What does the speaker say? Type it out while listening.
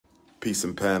Peace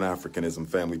and Pan-Africanism,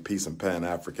 family. Peace and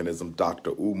Pan-Africanism.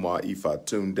 Dr.UMAR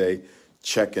Ifatunde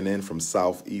checking in from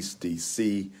Southeast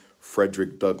D.C.,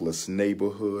 Frederick Douglass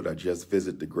neighborhood. I just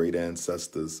visited the great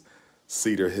ancestors'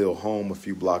 Cedar Hill home a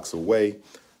few blocks away.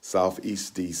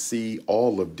 Southeast D.C.,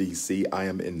 all of D.C. I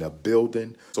am in the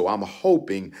building. So I'm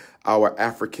hoping our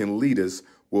African leaders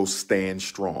will stand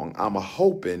strong. I'm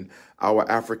hoping our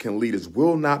African leaders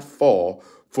will not fall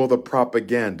for the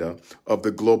propaganda of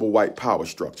the global white power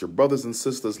structure. Brothers and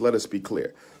sisters, let us be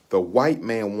clear. The white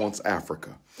man wants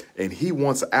Africa, and he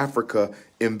wants Africa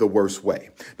in the worst way.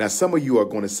 Now, some of you are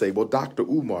going to say, well, Dr.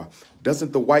 Umar,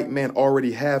 doesn't the white man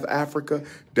already have Africa?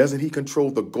 Doesn't he control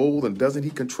the gold and doesn't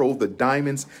he control the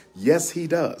diamonds? Yes, he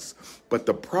does. But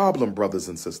the problem, brothers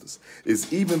and sisters,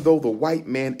 is even though the white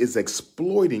man is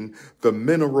exploiting the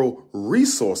mineral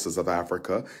resources of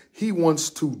Africa, he wants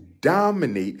to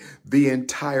dominate the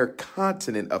entire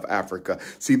continent of Africa.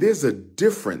 See, there's a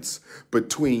difference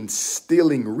between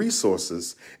stealing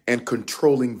resources and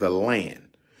controlling the land.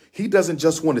 He doesn't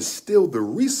just want to steal the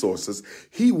resources,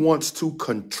 he wants to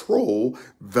control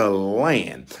the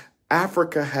land.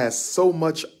 Africa has so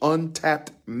much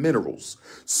untapped minerals.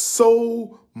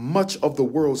 So much of the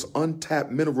world's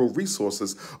untapped mineral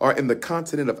resources are in the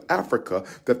continent of Africa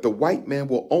that the white man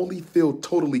will only feel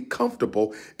totally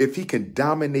comfortable if he can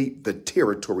dominate the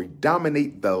territory,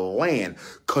 dominate the land,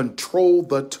 control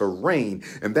the terrain.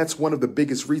 And that's one of the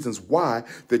biggest reasons why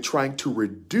they're trying to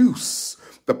reduce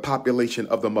the population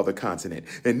of the mother continent.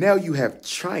 And now you have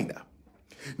China.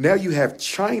 Now you have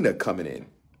China coming in.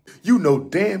 You know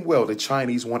damn well the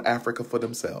Chinese want Africa for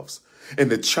themselves.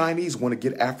 And the Chinese want to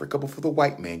get Africa before the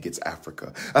white man gets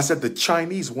Africa. I said the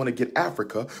Chinese want to get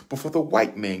Africa before the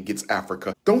white man gets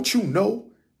Africa. Don't you know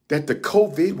that the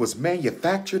COVID was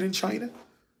manufactured in China?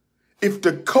 If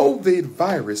the COVID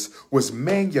virus was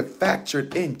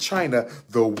manufactured in China,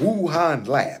 the Wuhan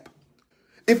lab,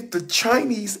 if the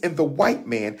Chinese and the white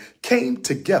man came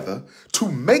together to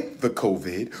make the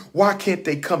COVID, why can't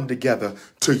they come together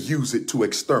to use it to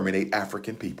exterminate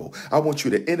African people? I want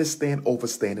you to understand,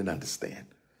 overstand, and understand.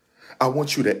 I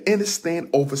want you to understand,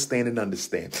 overstand, and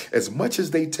understand. As much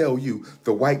as they tell you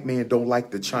the white man don't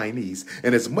like the Chinese,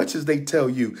 and as much as they tell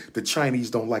you the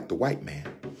Chinese don't like the white man,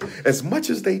 as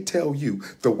much as they tell you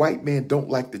the white man don't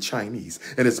like the Chinese,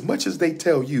 and as much as they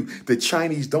tell you the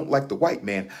Chinese don't like the white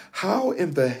man, how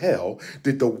in the hell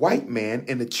did the white man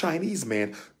and the Chinese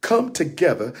man come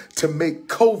together to make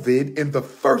COVID in the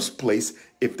first place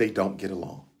if they don't get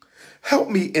along? Help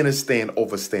me understand,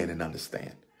 overstand, and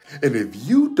understand. And if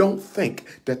you don't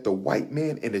think that the white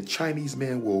man and the Chinese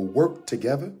man will work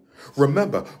together,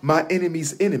 remember, my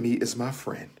enemy's enemy is my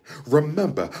friend.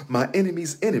 Remember, my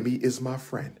enemy's enemy is my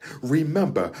friend.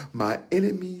 Remember, my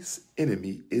enemy's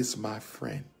enemy is my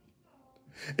friend.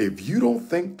 If you don't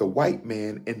think the white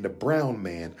man and the brown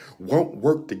man won't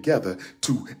work together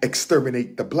to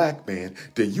exterminate the black man,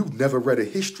 then you've never read a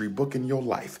history book in your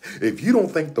life. If you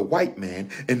don't think the white man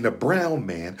and the brown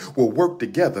man will work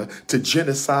together to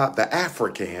genocide the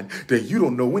African, then you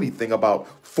don't know anything about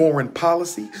foreign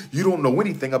policy. You don't know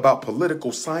anything about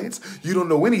political science. You don't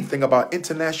know anything about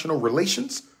international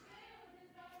relations.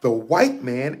 The white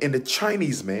man and the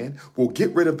Chinese man will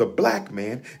get rid of the black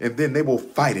man, and then they will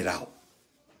fight it out.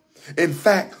 In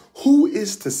fact, who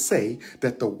is to say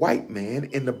that the white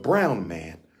man and the brown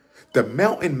man, the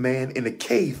mountain man and the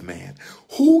caveman,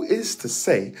 who is to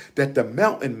say that the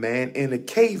mountain man and the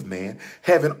caveman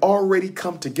haven't already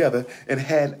come together and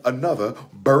had another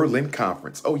Berlin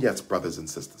conference? Oh, yes, brothers and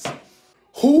sisters.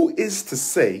 Who is to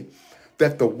say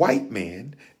that the white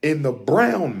man and the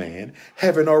brown man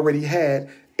haven't already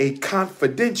had a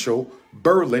confidential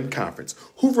Berlin Conference?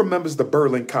 Who remembers the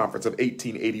Berlin Conference of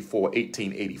 1884,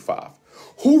 1885?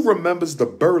 Who remembers the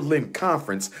Berlin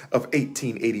Conference of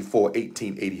 1884,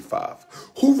 1885?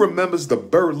 Who remembers the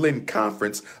Berlin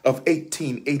Conference of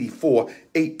 1884,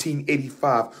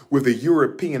 1885, where the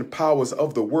European powers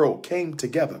of the world came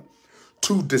together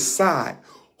to decide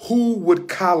who would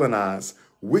colonize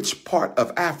which part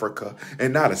of Africa,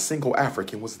 and not a single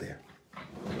African was there?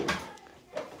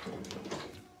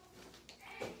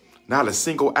 Not a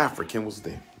single African was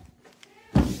there.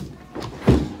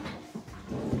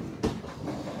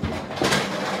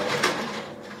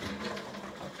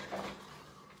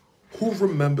 Who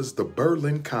remembers the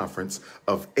Berlin Conference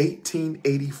of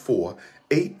 1884,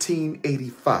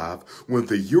 1885, when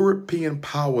the European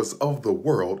powers of the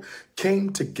world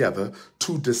came together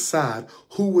to decide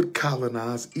who would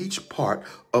colonize each part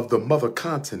of the mother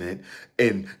continent,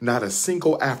 and not a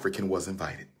single African was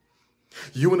invited?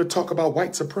 You want to talk about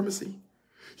white supremacy?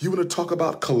 You want to talk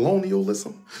about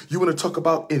colonialism? You want to talk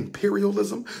about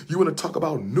imperialism? You want to talk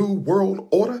about New World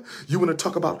Order? You want to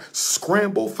talk about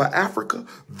scramble for Africa?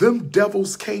 Them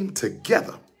devils came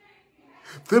together.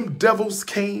 Them devils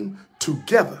came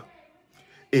together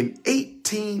in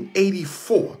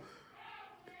 1884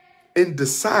 and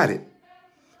decided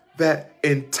that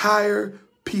entire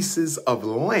pieces of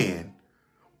land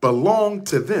belonged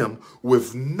to them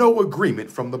with no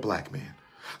agreement from the black man.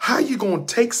 How you going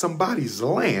to take somebody's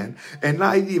land and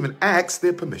not even ask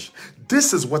their permission?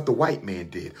 This is what the white man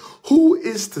did. Who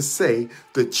is to say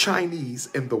the Chinese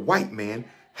and the white man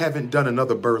haven't done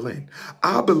another Berlin?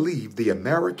 I believe the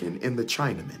American and the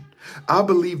Chinaman. I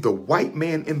believe the white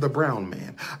man and the brown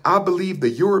man. I believe the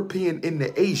European and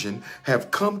the Asian have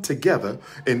come together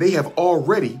and they have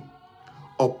already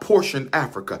apportioned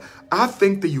Africa. I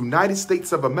think the United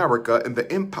States of America and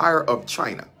the Empire of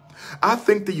China, I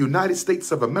think the United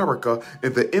States of America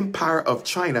and the Empire of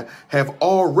China have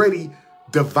already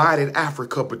divided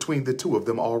Africa between the two of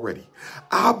them already.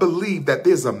 I believe that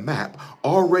there's a map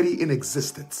already in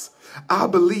existence. I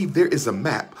believe there is a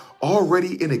map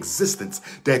already in existence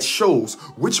that shows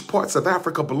which parts of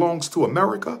Africa belongs to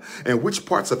America and which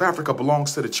parts of Africa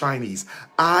belongs to the Chinese.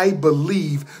 I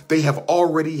believe they have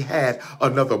already had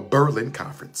another Berlin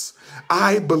Conference.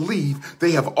 I believe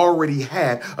they have already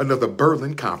had another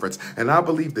Berlin Conference. And I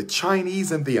believe the Chinese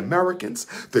and the Americans,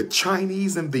 the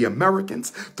Chinese and the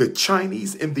Americans, the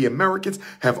Chinese and the Americans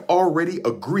have already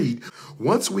agreed.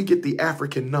 Once we get the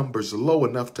African numbers low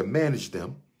enough to manage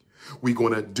them, we're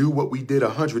going to do what we did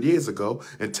 100 years ago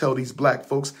and tell these black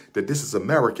folks that this is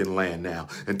American land now,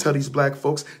 and tell these black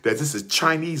folks that this is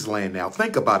Chinese land now.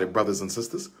 Think about it, brothers and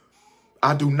sisters.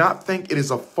 I do not think it is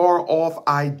a far off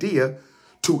idea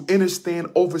to understand,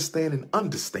 overstand, and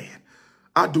understand.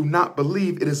 I do not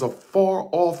believe it is a far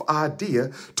off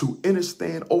idea to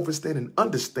understand, overstand, and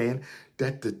understand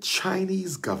that the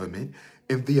Chinese government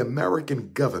and the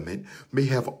American government may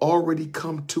have already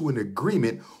come to an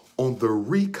agreement on the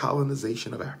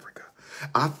recolonization of Africa.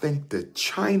 I think the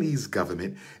Chinese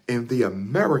government and the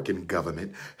American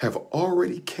government have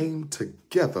already came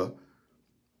together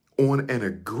on an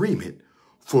agreement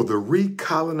for the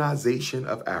recolonization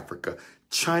of Africa.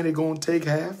 China gonna take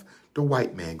half, the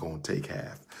white man gonna take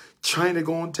half. China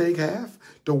gonna take half,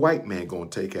 the white man gonna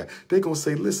take half. They're gonna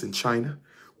say, listen, China,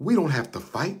 we don't have to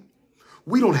fight.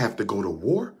 We don't have to go to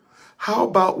war. How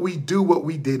about we do what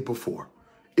we did before?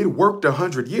 It worked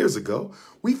 100 years ago.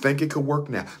 We think it could work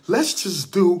now. Let's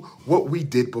just do what we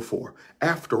did before.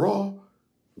 After all,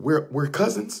 we're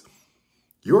cousins.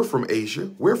 You're from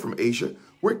Asia. We're from Asia.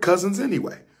 We're cousins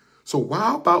anyway. So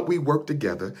how about we work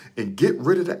together and get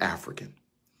rid of the African?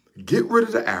 Get rid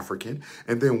of the African.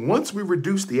 And then once we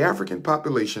reduce the African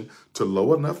population to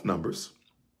low enough numbers,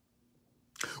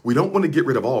 we don't want to get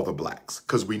rid of all the blacks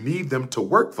because we need them to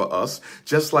work for us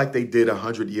just like they did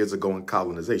 100 years ago in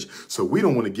colonization. So we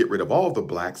don't want to get rid of all the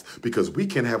blacks because we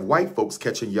can have white folks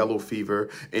catching yellow fever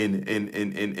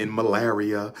and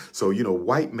malaria. So, you know,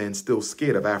 white men still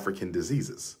scared of African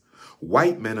diseases.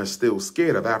 White men are still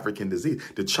scared of African disease.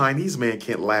 The Chinese man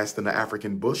can't last in the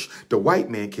African bush. The white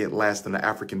man can't last in the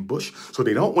African bush. So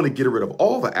they don't want to get rid of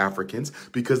all the Africans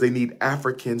because they need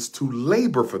Africans to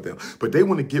labor for them. But they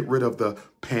want to get rid of the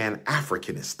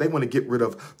Pan-Africanists. They want to get rid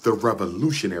of the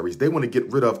revolutionaries. They want to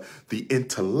get rid of the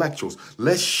intellectuals.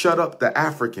 Let's shut up the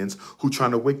Africans who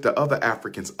trying to wake the other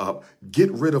Africans up.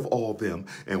 Get rid of all them.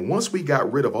 And once we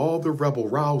got rid of all the rebel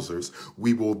rousers,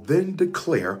 we will then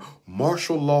declare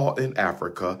martial law in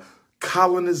Africa,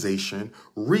 colonization,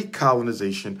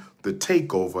 recolonization, the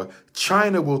takeover.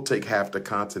 China will take half the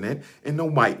continent and the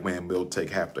white man will take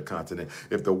half the continent.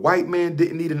 If the white man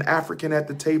didn't need an African at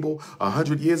the table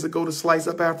 100 years ago to slice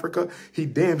up Africa, he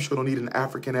damn sure don't need an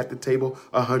African at the table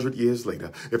 100 years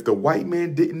later. If the white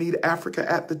man didn't need Africa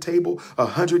at the table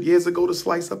 100 years ago to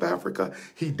slice up Africa,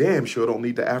 he damn sure don't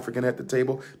need the African at the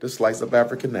table to slice up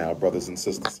Africa now, brothers and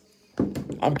sisters.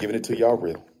 I'm giving it to y'all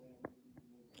real.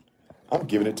 I'm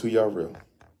giving it to y'all real.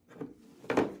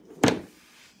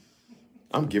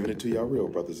 I'm giving it to y'all real,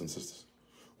 brothers and sisters.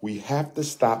 We have to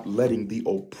stop letting the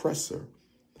oppressor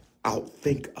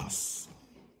outthink us.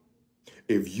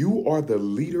 If you are the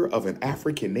leader of an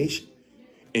African nation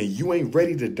and you ain't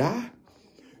ready to die,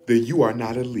 then you are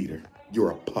not a leader.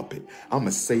 You're a puppet. I'm going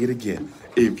to say it again.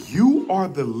 If you are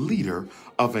the leader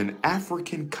of an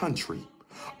African country,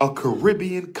 a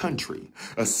Caribbean country,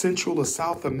 a Central or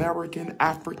South American,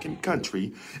 African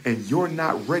country, and you're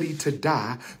not ready to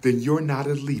die, then you're not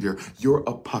a leader. You're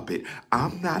a puppet.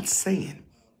 I'm not saying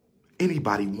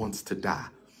anybody wants to die.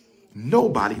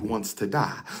 Nobody wants to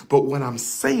die. But what I'm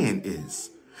saying is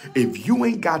If you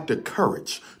ain't got the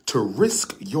courage to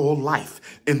risk your life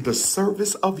in the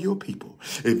service of your people,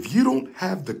 if you don't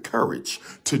have the courage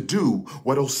to do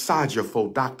what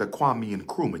Osajafo, Dr. Kwame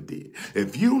Nkrumah did,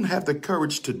 if you don't have the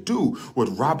courage to do what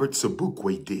Robert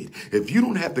Sobukwe did, if you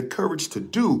don't have the courage to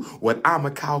do what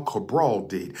Amilcar Cabral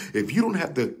did, if you don't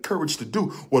have the courage to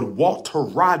do what Walter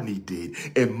Rodney did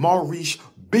and Maurice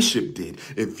Bishop did,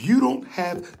 if you don't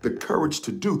have the courage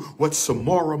to do what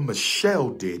Samora Michelle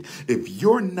did, if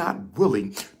you're not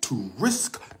willing to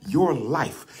risk your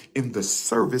life in the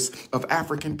service of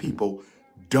African people,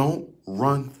 don't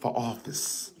run for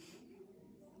office.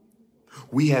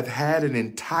 We have had an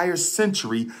entire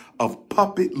century of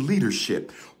puppet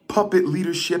leadership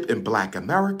in Black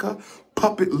America,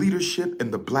 puppet leadership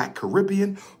in the Black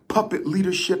Caribbean, puppet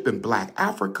leadership in Black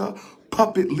Africa,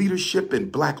 puppet leadership in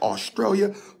Black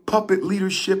Australia, puppet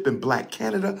leadership in Black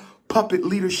Canada, puppet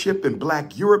leadership in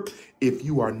Black Europe. If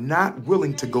you are not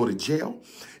willing to go to jail,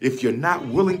 if you're not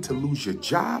willing to lose your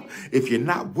job, if you're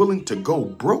not willing to go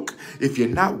broke, if you're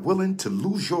not willing to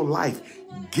lose your life,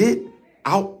 get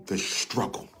out the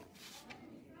struggle.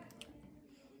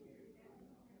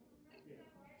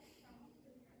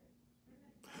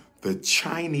 The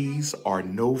Chinese are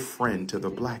no friend to the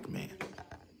black man.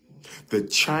 The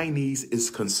Chinese is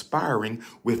conspiring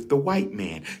with the white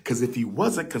man. Because if he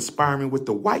wasn't conspiring with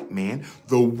the white man,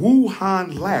 the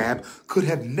Wuhan lab could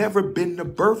have never been the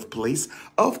birthplace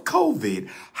of COVID.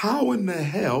 How in the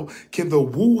hell can the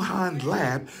Wuhan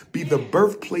lab be the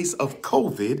birthplace of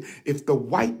COVID if the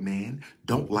white man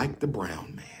don't like the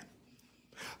brown man?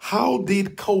 How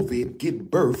did COVID get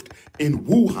birthed in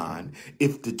Wuhan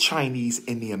if the Chinese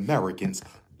and the Americans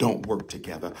don't work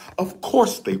together? Of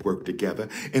course they work together,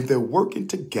 and they're working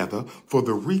together for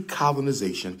the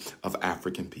recolonization of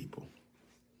African people.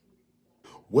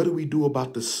 What do we do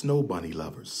about the snow bunny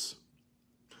lovers?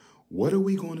 What are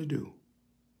we going to do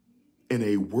in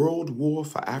a world war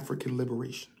for African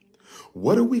liberation?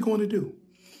 What are we going to do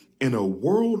in a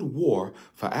world war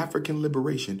for African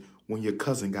liberation when your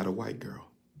cousin got a white girl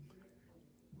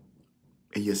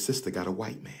and your sister got a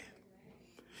white man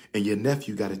and your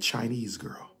nephew got a Chinese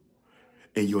girl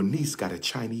and your niece got a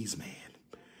Chinese man,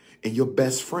 and your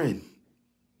best friend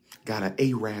got an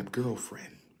Arab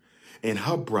girlfriend, and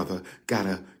her brother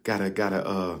and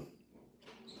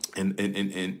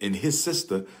his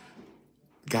sister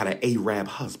got an Arab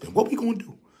husband? What we gonna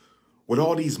do with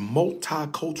all these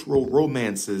multicultural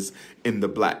romances in the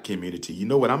black community? You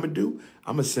know what I'm gonna do?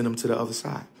 I'm gonna send them to the other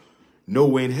side. No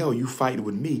way in hell you fighting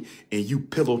with me and you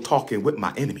pillow talking with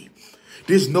my enemy.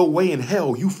 There's no way in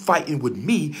hell you fighting with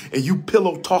me and you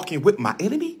pillow talking with my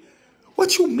enemy.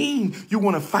 What you mean you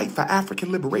want to fight for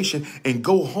African liberation and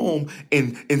go home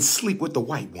and sleep with the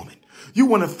white woman? You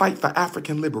want to fight for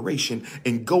African liberation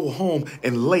and go home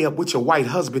and lay up with your white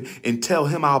husband and tell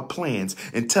him our plans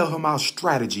and tell him our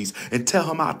strategies and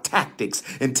tell him our tactics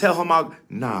and tell him our...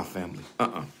 Nah, family.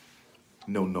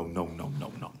 No.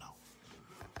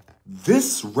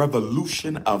 This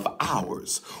revolution of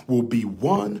ours will be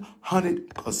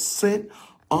 100%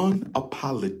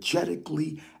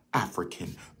 unapologetically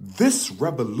African. This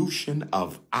revolution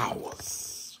of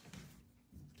ours.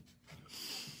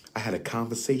 I had a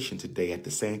conversation today at the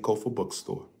Sankofa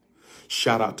bookstore.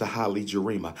 Shout out to Holly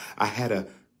Jarima. I had a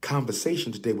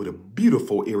conversation today with a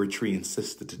beautiful Eritrean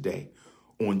sister today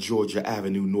on Georgia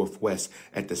Avenue Northwest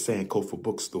at the Sankofa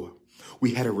bookstore.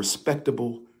 We had a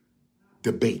respectable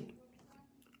debate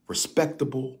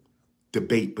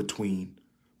between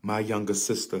my younger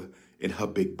sister and her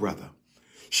big brother.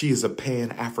 She is a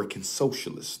Pan-African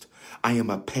socialist. I am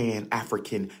a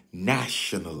Pan-African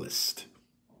nationalist.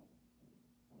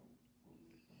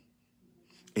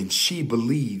 And she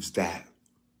believes that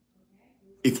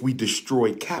if we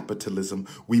destroy capitalism,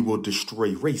 we will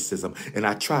destroy racism. And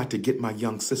I tried to get my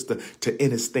young sister to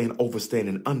understand, overstand,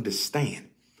 and understand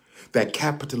that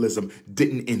capitalism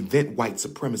didn't invent white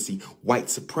supremacy. White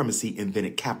supremacy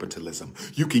invented capitalism.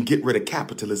 You can get rid of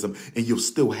capitalism and you'll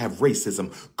still have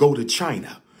racism. Go to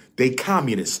China. They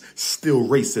communists, still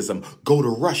racism. Go to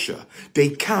Russia.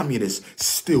 They communists,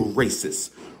 still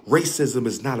racist. Racism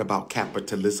is not about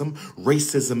capitalism.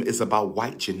 Racism is about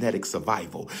white genetic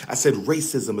survival. I said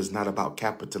racism is not about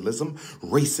capitalism.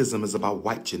 Racism is about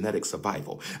white genetic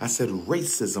survival. I said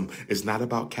racism is not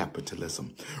about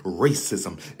capitalism.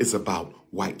 Racism is about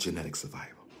white genetic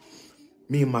survival.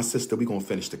 Me and my sister, we're going to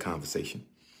finish the conversation.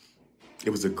 It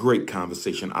was a great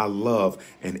conversation. I love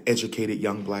an educated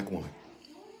young black woman.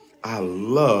 I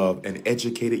love an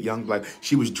educated young black.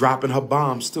 She was dropping her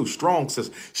bombs too. Strong, sis.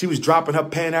 She was dropping her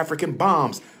Pan-African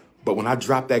bombs. But when I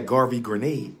dropped that Garvey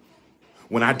grenade,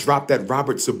 when I dropped that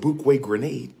Robert Sobukwe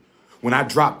grenade, When I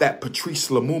dropped that Patrice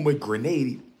Lumumba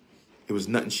grenade, it was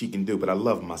nothing she can do, but I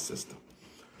love my sister.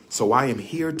 So I am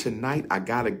here tonight. I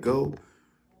gotta go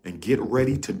and get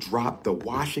ready to drop the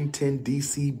Washington,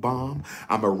 D.C. bomb.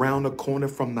 I'm around the corner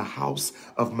from the house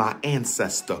of my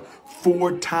ancestor,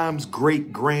 4 times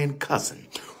great-grand cousin,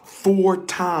 4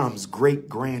 times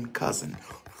great-grand cousin,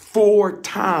 4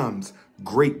 times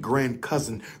great-grand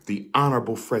cousin, the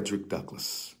Honorable Frederick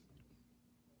Douglass.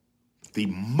 The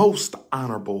most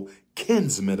honorable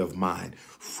kinsman of mine,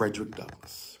 Frederick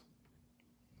Douglass,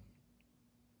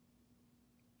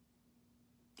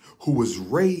 who was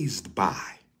raised by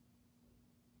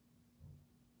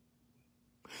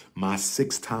my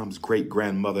 6 times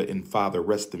great-grandmother and father,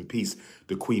 rest in peace,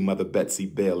 the Queen Mother Betsy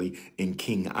Bailey and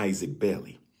King Isaac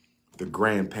Bailey, the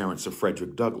grandparents of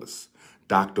Frederick Douglass,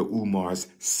 Dr.UMAR's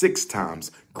 6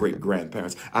 times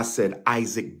great-grandparents. I said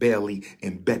Isaac Bailey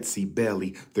and Betsy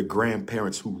Bailey, the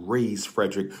grandparents who raised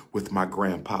Frederick with my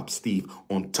grandpop Steve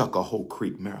on Tuckahoe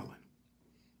Creek, Maryland.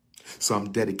 So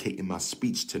I'm dedicating my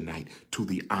speech tonight to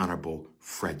the Honorable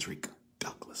Frederick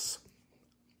Douglass.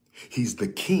 He's the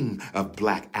king of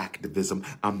black activism.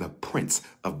 I'm the prince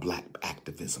of black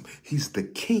activism. He's the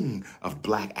king of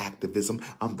black activism.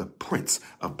 I'm the prince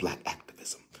of black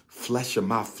activism. Flesh of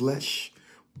my flesh,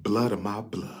 blood of my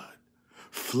blood.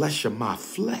 Flesh of my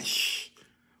flesh,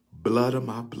 blood of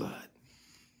my blood.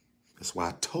 That's why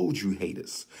I told you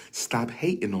haters, stop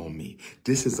hating on me.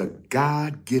 This is a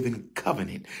God-given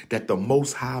covenant that the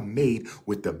Most High made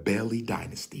with the Bailey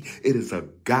dynasty. It is a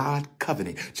God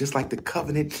covenant, just like the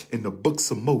covenant in the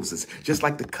books of Moses, just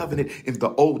like the covenant in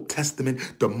the Old Testament.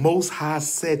 The Most High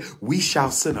said, we shall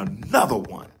send another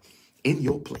one in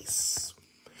your place.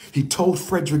 He told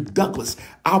Frederick Douglass,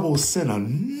 I will send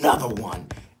another one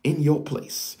in your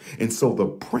place. And so the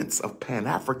Prince of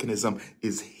Pan-Africanism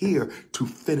is here to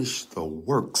finish the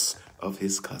works of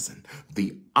his cousin,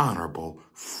 the Honorable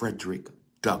Frederick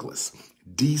Douglass.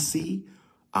 DC,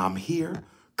 I'm here.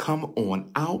 Come on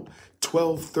out.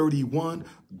 1231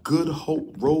 Good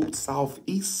Hope Road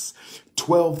Southeast.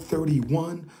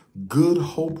 1231 Good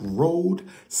Hope Road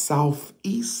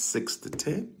Southeast, 6 to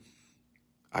 10.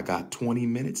 I got 20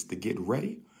 minutes to get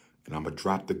ready, and I'm going to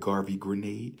drop the Garvey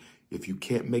grenade. If you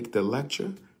can't make the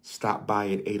lecture, stop by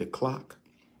at 8 o'clock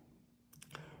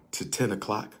to 10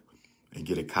 o'clock and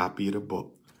get a copy of the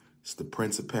book. It's The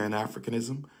Prince of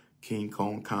Pan-Africanism, King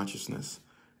Kong Consciousness,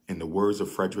 in the words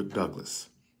of Frederick Douglass.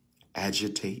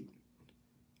 Agitate,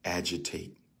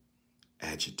 agitate,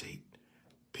 agitate.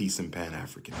 Peace and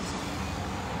Pan-Africanism.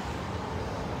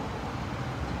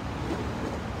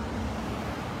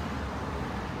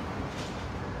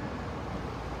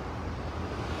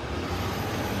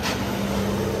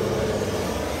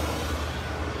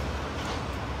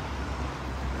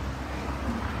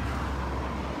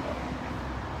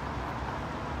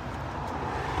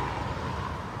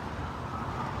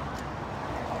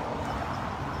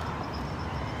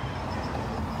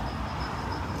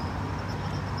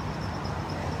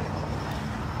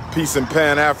 Peace and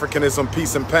Pan-Africanism,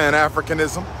 peace and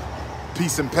Pan-Africanism,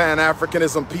 peace and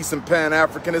Pan-Africanism, peace and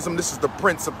Pan-Africanism. This is the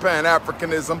Prince of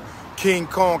Pan-Africanism, King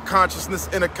Kong Consciousness,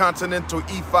 Intercontinental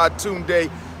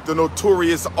Ifatunde, the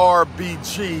notorious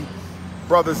RBG.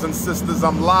 Brothers and sisters,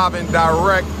 I'm live and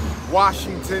direct,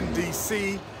 Washington,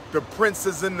 D.C. The Prince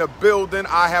is in the building.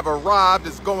 I have arrived.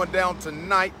 It's going down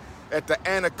tonight at the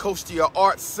Anacostia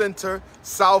Arts Center,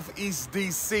 Southeast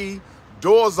D.C.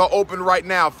 Doors are open right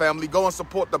now, family. Go and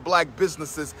support the black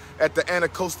businesses at the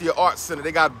Anacostia Arts Center.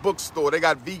 They got bookstore, they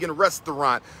got vegan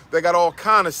restaurant, they got all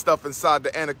kind of stuff inside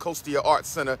the Anacostia Arts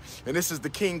Center. And this is the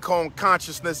King Kong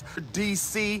Consciousness,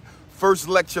 DC. First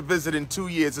lecture visit in 2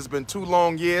 years. It's been 2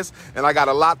 long years, and I got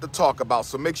a lot to talk about.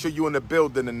 So make sure you're in the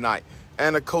building tonight.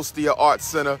 Anacostia Arts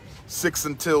Center, 6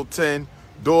 until 10.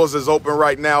 Doors is open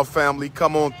right now, family.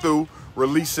 Come on through.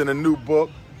 Releasing a new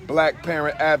book, Black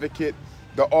Parent Advocate,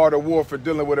 The Art of War for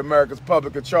Dealing with America's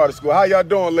Public and Charter School. How y'all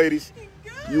doing, ladies?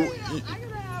 Good.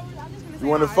 You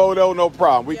want a photo? No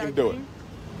problem. We can do it.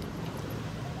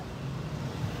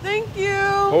 Thank you.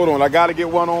 Hold on. I got to get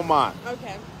one on mine.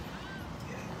 Okay.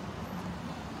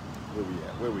 Where we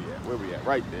at? Where we at? Where we at?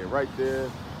 Right there. Right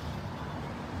there.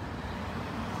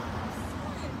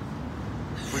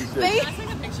 Appreciate it. Can I take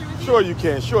a picture with you? Sure you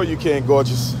can. Sure you can,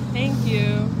 gorgeous. Thank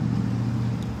you.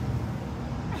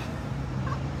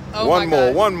 Oh One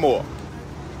more. One more.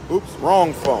 Oops.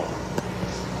 Wrong phone.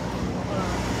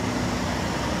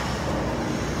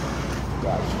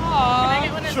 Gotcha. Can I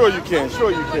get one as Sure well? you can.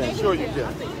 Sure you can. Sure you can.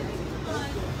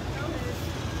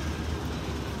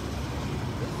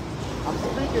 I'm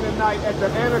speaking tonight at the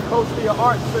Anacostia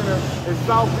Arts Center in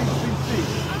Southeast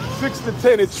DC. 6 to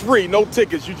 10, it's free. No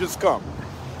tickets. You just come.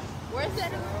 Where's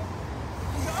that?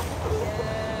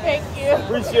 Thank you.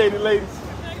 Appreciate it, ladies.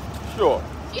 Sure.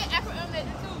 Yeah, AFRIKA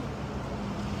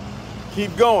too.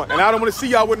 Keep going. And I don't want to see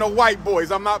y'all with no white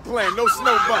boys. I'm not playing. No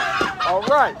snow bunny. All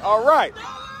right. All right.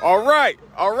 All right.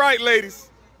 All right, ladies.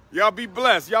 Y'all be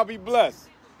blessed. Y'all be blessed.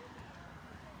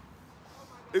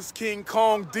 It's King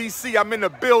Kong, D.C. I'm in the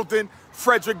building.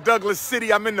 Frederick Douglass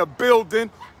City. I'm in the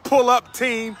building. Pull-up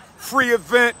team. Free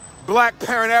event. Black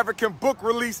Parent African book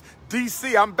release.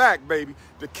 D.C. I'm back, baby.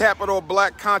 The capital of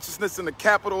black consciousness and the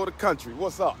capital of the country.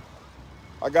 What's up?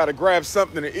 I got to grab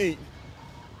something to eat.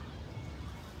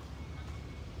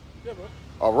 Yeah, bro.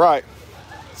 All right.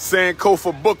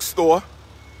 Sankofa Bookstore.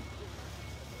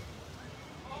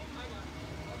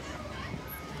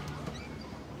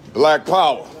 Black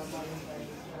Power.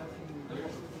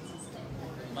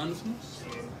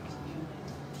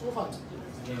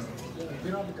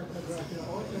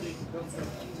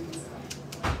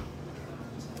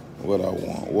 What I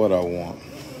want, what I want.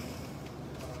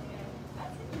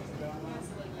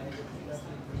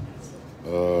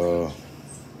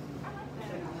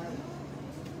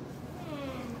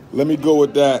 Let me go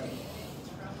with that.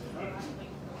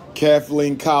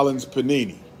 Kathleen Collins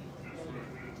Panini.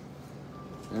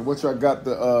 And what y'all got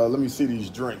the, let me see these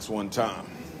drinks one time.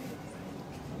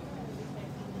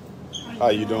 How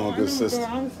you doing, good sister?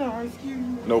 I'm sorry, excuse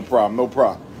me. No problem, no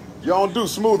problem. Y'all don't do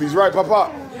smoothies, right,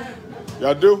 Papa?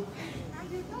 Y'all do?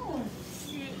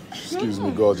 Excuse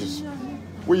me, gorgeous.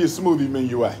 Where your smoothie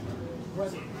menu at?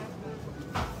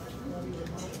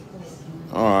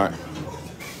 All right.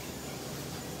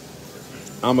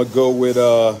 I'm gonna go with,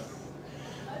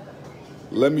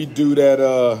 let me do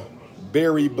that,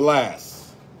 Berry Blast.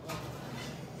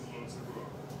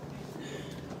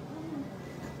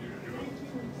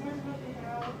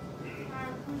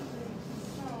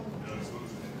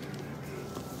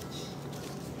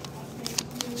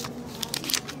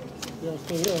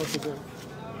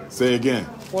 Say again.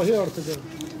 Well, here today.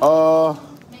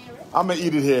 I'm gonna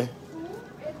eat it here.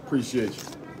 Appreciate you.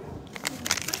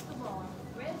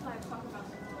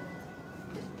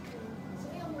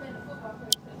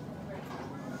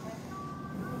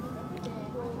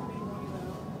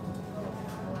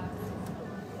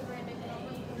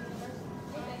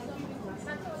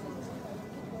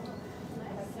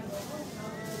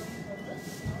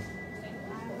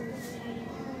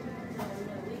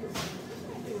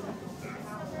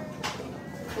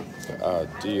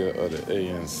 Idea of the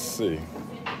ANC.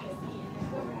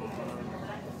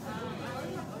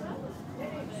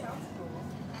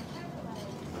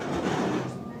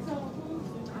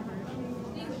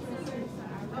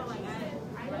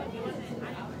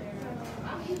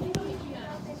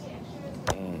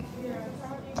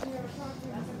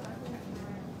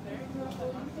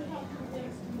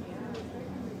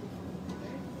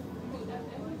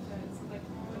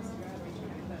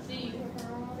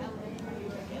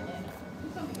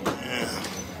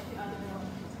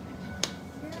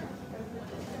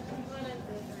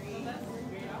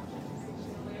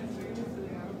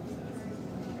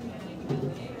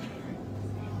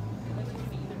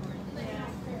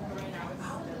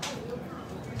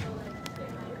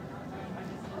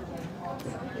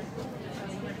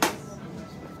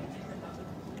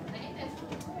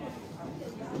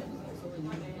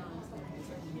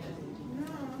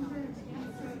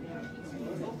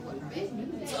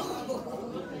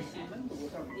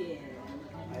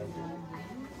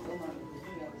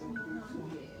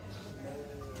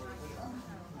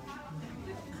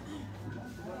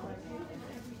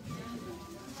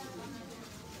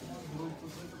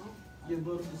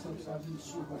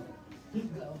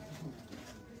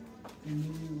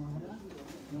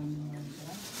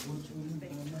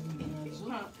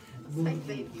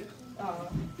 Thank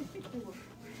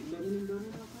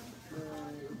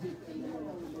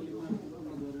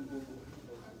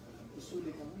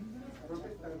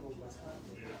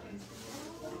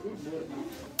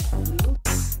you.